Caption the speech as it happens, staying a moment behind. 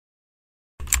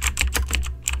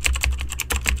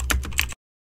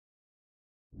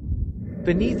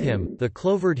Beneath him, the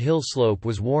clovered hill slope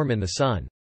was warm in the sun.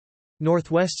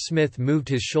 Northwest Smith moved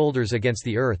his shoulders against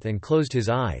the earth and closed his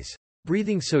eyes,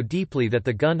 breathing so deeply that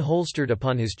the gun holstered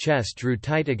upon his chest drew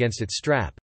tight against its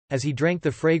strap, as he drank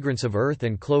the fragrance of earth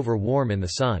and clover warm in the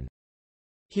sun.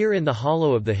 Here in the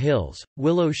hollow of the hills,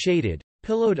 willow-shaded,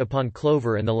 pillowed upon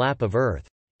clover and the lap of earth,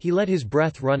 he let his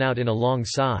breath run out in a long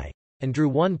sigh, and drew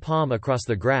one palm across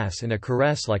the grass in a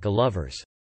caress like a lover's.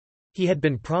 He had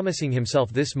been promising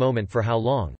himself this moment for how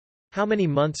long? How many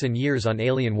months and years on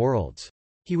alien worlds?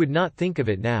 He would not think of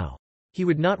it now. He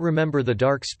would not remember the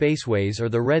dark spaceways or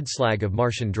the red slag of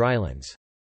Martian drylands.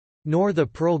 Nor the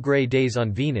pearl-gray days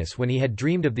on Venus when he had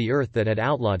dreamed of the Earth that had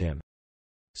outlawed him.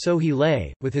 So he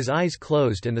lay, with his eyes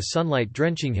closed and the sunlight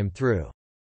drenching him through.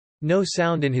 No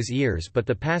sound in his ears but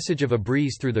the passage of a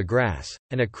breeze through the grass,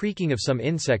 and a creaking of some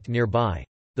insect nearby.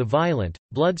 The violent,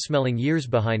 blood-smelling years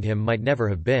behind him might never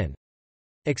have been.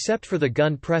 Except for the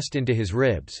gun pressed into his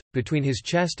ribs, between his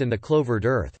chest and the clovered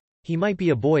earth, he might be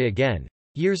a boy again,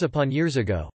 years upon years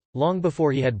ago, long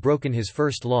before he had broken his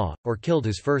first law, or killed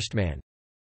his first man.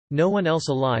 No one else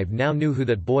alive now knew who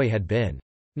that boy had been.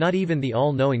 Not even the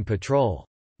all-knowing patrol.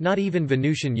 Not even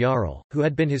Venusian Jarl, who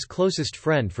had been his closest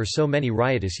friend for so many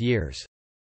riotous years.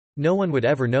 No one would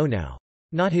ever know now.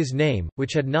 Not his name,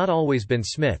 which had not always been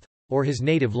Smith, or his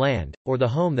native land, or the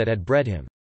home that had bred him.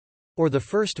 Or the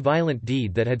first violent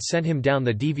deed that had sent him down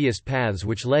the devious paths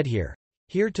which led here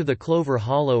to the clover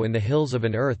hollow in the hills of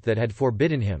an earth that had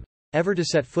forbidden him ever to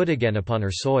set foot again upon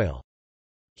her soil.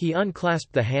 He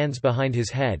unclasped the hands behind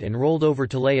his head and rolled over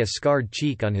to lay a scarred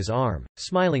cheek on his arm,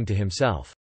 smiling to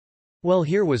himself. Well,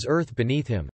 here was Earth beneath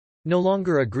him. No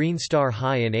longer a green star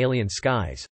high in alien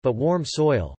skies, but warm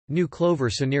soil, new clover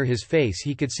so near his face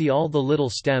he could see all the little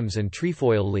stems and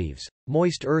trefoil leaves,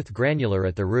 moist earth granular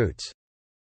at the roots.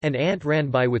 An ant ran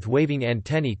by with waving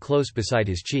antennae close beside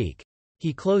his cheek.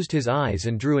 He closed his eyes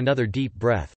and drew another deep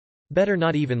breath. Better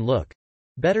not even look.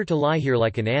 Better to lie here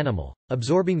like an animal,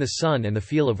 absorbing the sun and the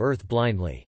feel of earth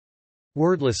blindly.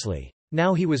 Wordlessly.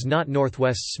 Now he was not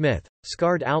Northwest Smith,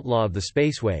 scarred outlaw of the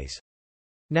spaceways.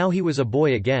 Now he was a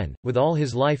boy again, with all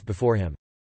his life before him.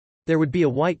 There would be a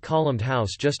white columned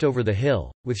house just over the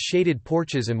hill, with shaded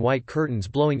porches and white curtains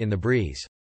blowing in the breeze.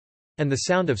 And the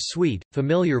sound of sweet,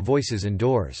 familiar voices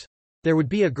indoors. There would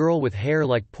be a girl with hair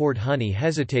like poured honey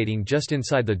hesitating just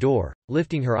inside the door,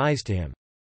 lifting her eyes to him.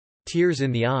 Tears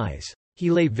in the eyes. He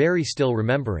lay very still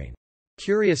remembering.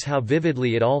 Curious how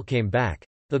vividly it all came back,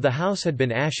 though the house had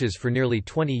been ashes for nearly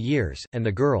 20 years, and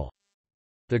the girl.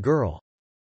 The girl.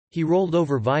 He rolled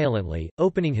over violently,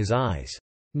 opening his eyes.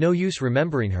 No use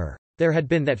remembering her. There had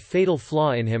been that fatal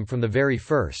flaw in him from the very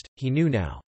first, he knew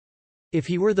now. If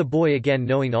he were the boy again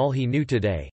knowing all he knew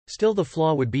today, still the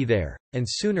flaw would be there, and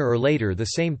sooner or later the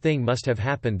same thing must have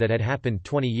happened that had happened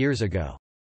 20 years ago.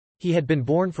 He had been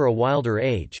born for a wilder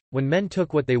age, when men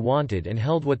took what they wanted and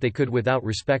held what they could without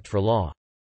respect for law.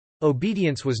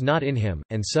 Obedience was not in him,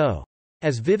 and so,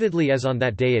 as vividly as on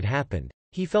that day it happened,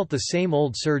 he felt the same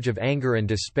old surge of anger and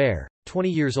despair. 20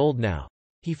 years old now.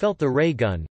 He felt the ray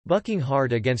gun, bucking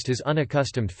hard against his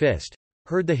unaccustomed fist,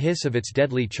 heard the hiss of its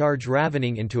deadly charge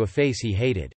ravening into a face he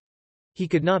hated. He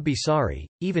could not be sorry,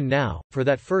 even now, for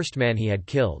that first man he had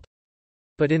killed.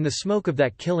 But in the smoke of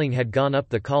that killing had gone up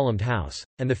the columned house,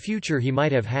 and the future he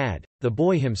might have had, the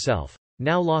boy himself,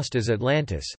 now lost as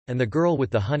Atlantis, and the girl with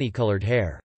the honey-colored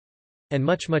hair. And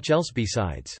much else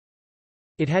besides.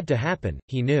 It had to happen,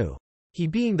 he knew. He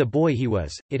being the boy he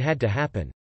was, it had to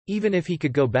happen. Even if he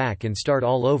could go back and start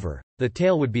all over, the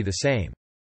tale would be the same.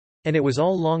 And it was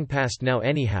all long past now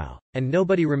anyhow, and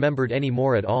nobody remembered any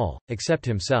more at all, except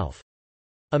himself.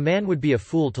 A man would be a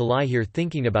fool to lie here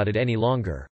thinking about it any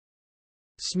longer.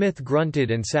 Smith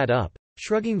grunted and sat up,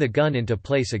 shrugging the gun into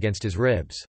place against his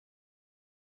ribs.